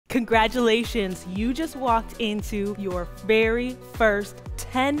Congratulations, you just walked into your very first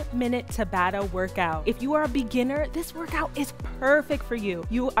 10-minute Tabata workout. If you are a beginner, this workout is perfect for you.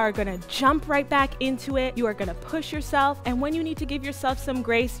 You are gonna jump right back into it. You are gonna push yourself, and when you need to give yourself some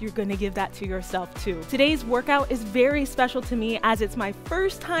grace, you're gonna give that to yourself too. Today's workout is very special to me as it's my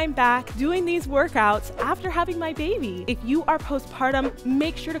first time back doing these workouts after having my baby. If you are postpartum,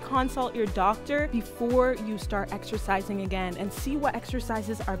 make sure to consult your doctor before you start exercising again and see what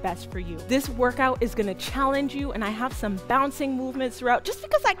exercises are best for you. This workout is gonna challenge you, and I have some bouncing movements throughout just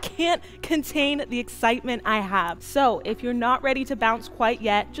because I can't contain the excitement I have. So if you're not ready to bounce quite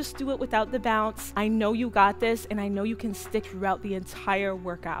yet, just do it without the bounce. I know you got this, and I know you can stick throughout the entire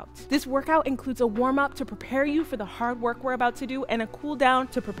workout. This workout includes a warm-up to prepare you for the hard work we're about to do and a cool down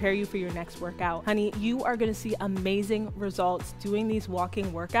to prepare you for your next workout. Honey, you are gonna see amazing results doing these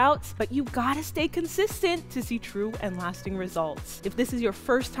walking workouts, but you gotta stay consistent to see true and lasting results. If this is your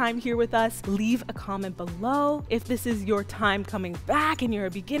first time here with us, leave a comment below. If this is your time coming back and you're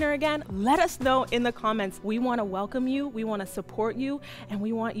a beginner again, let us know in the comments. We want to welcome you, we want to support you, and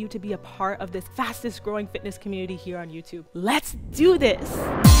we want you to be a part of this fastest growing fitness community here on YouTube. Let's do this.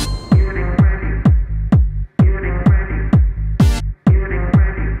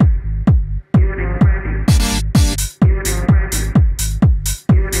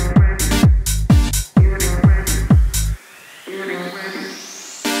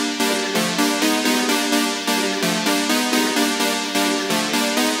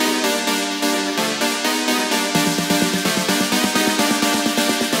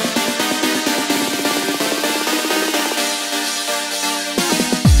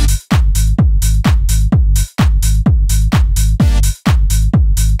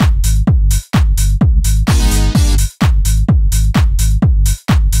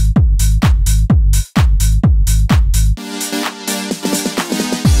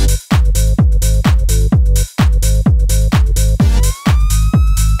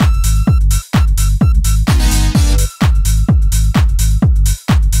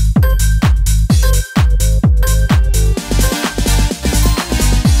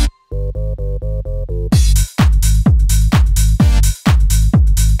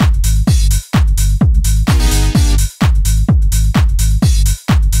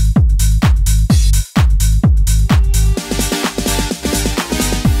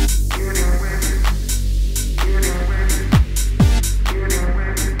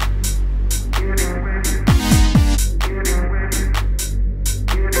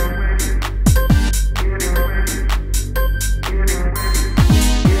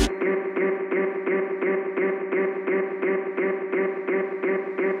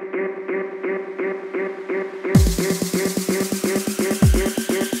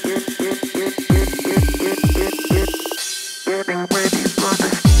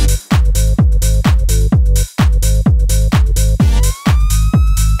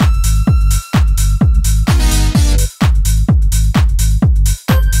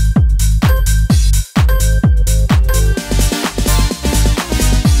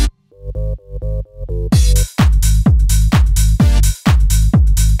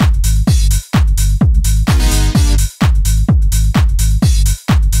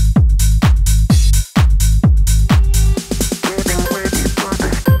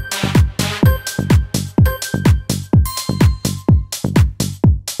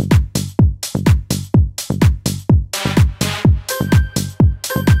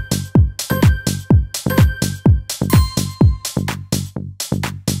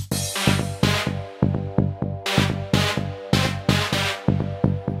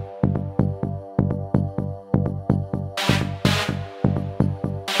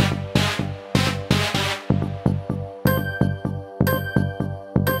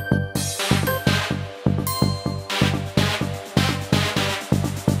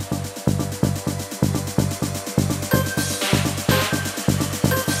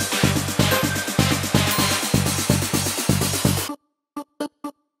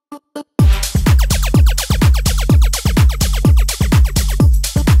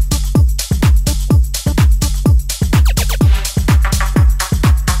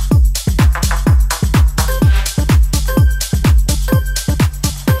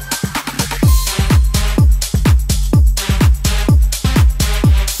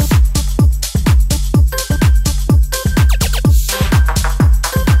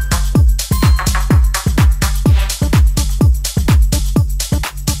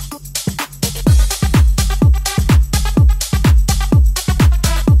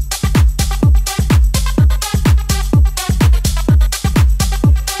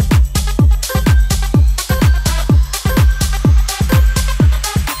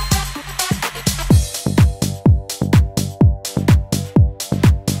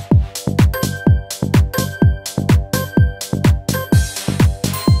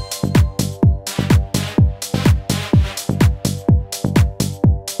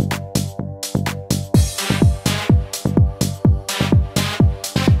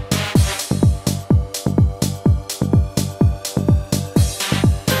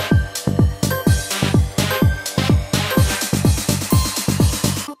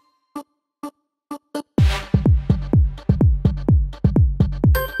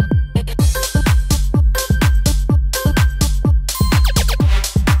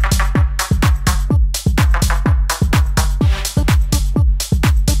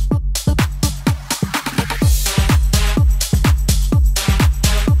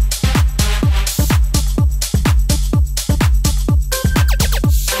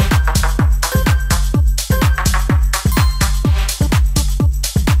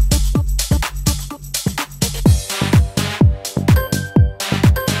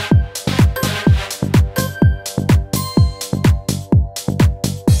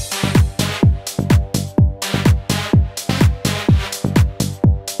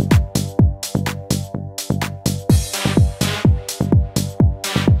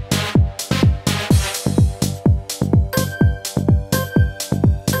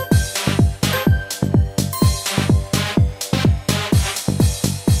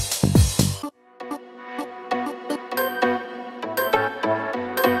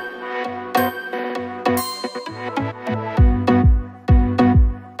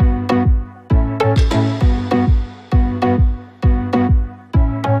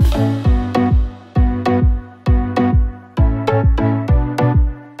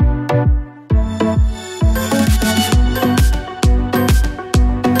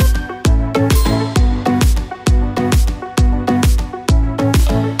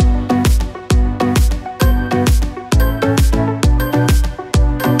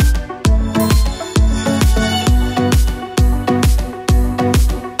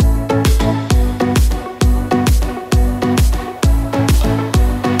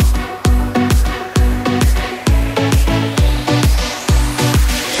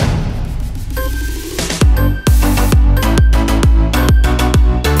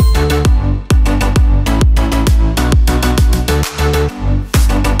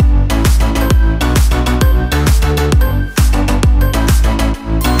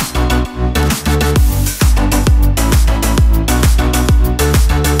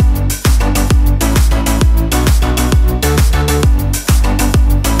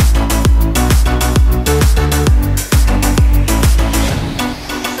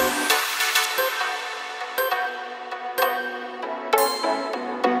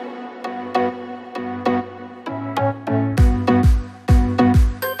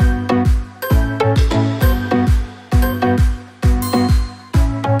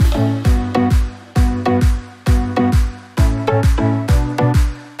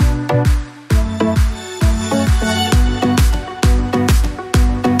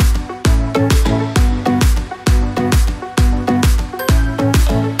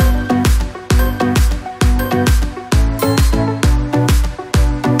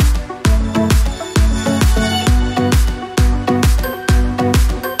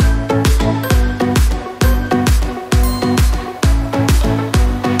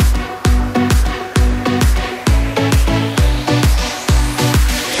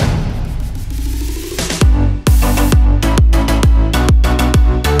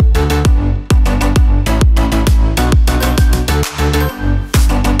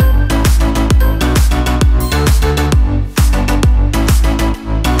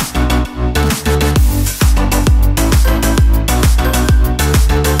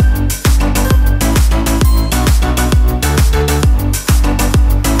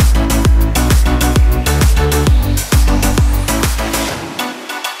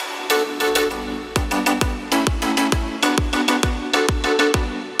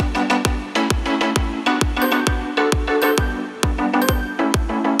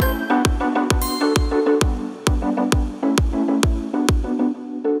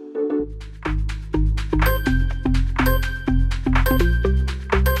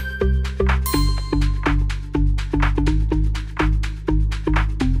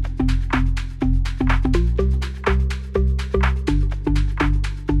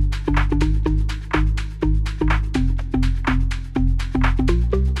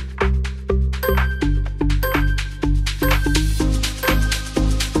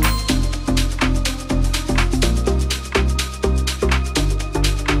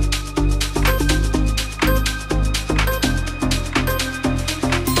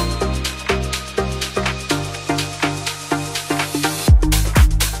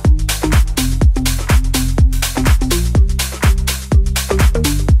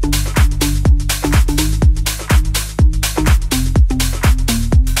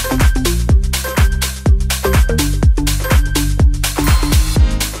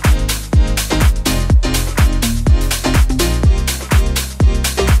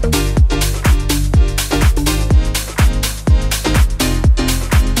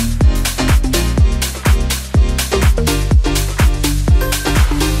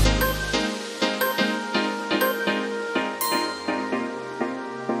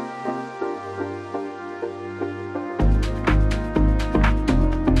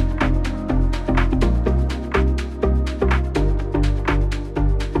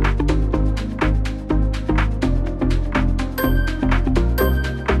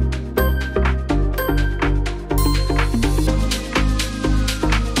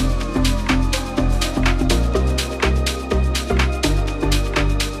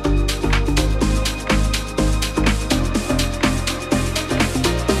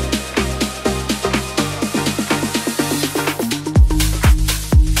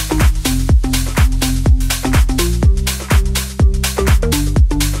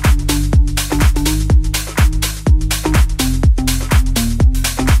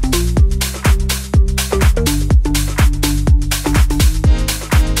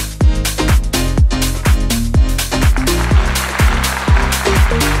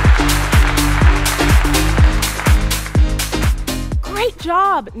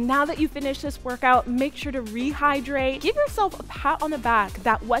 Now that you finish this workout, make sure to rehydrate. Give yourself a pat on the back.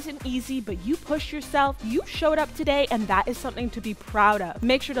 That wasn't easy, but you pushed yourself. You showed up today, and that is something to be proud of.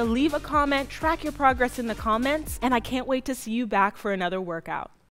 Make sure to leave a comment, track your progress in the comments, and I can't wait to see you back for another workout.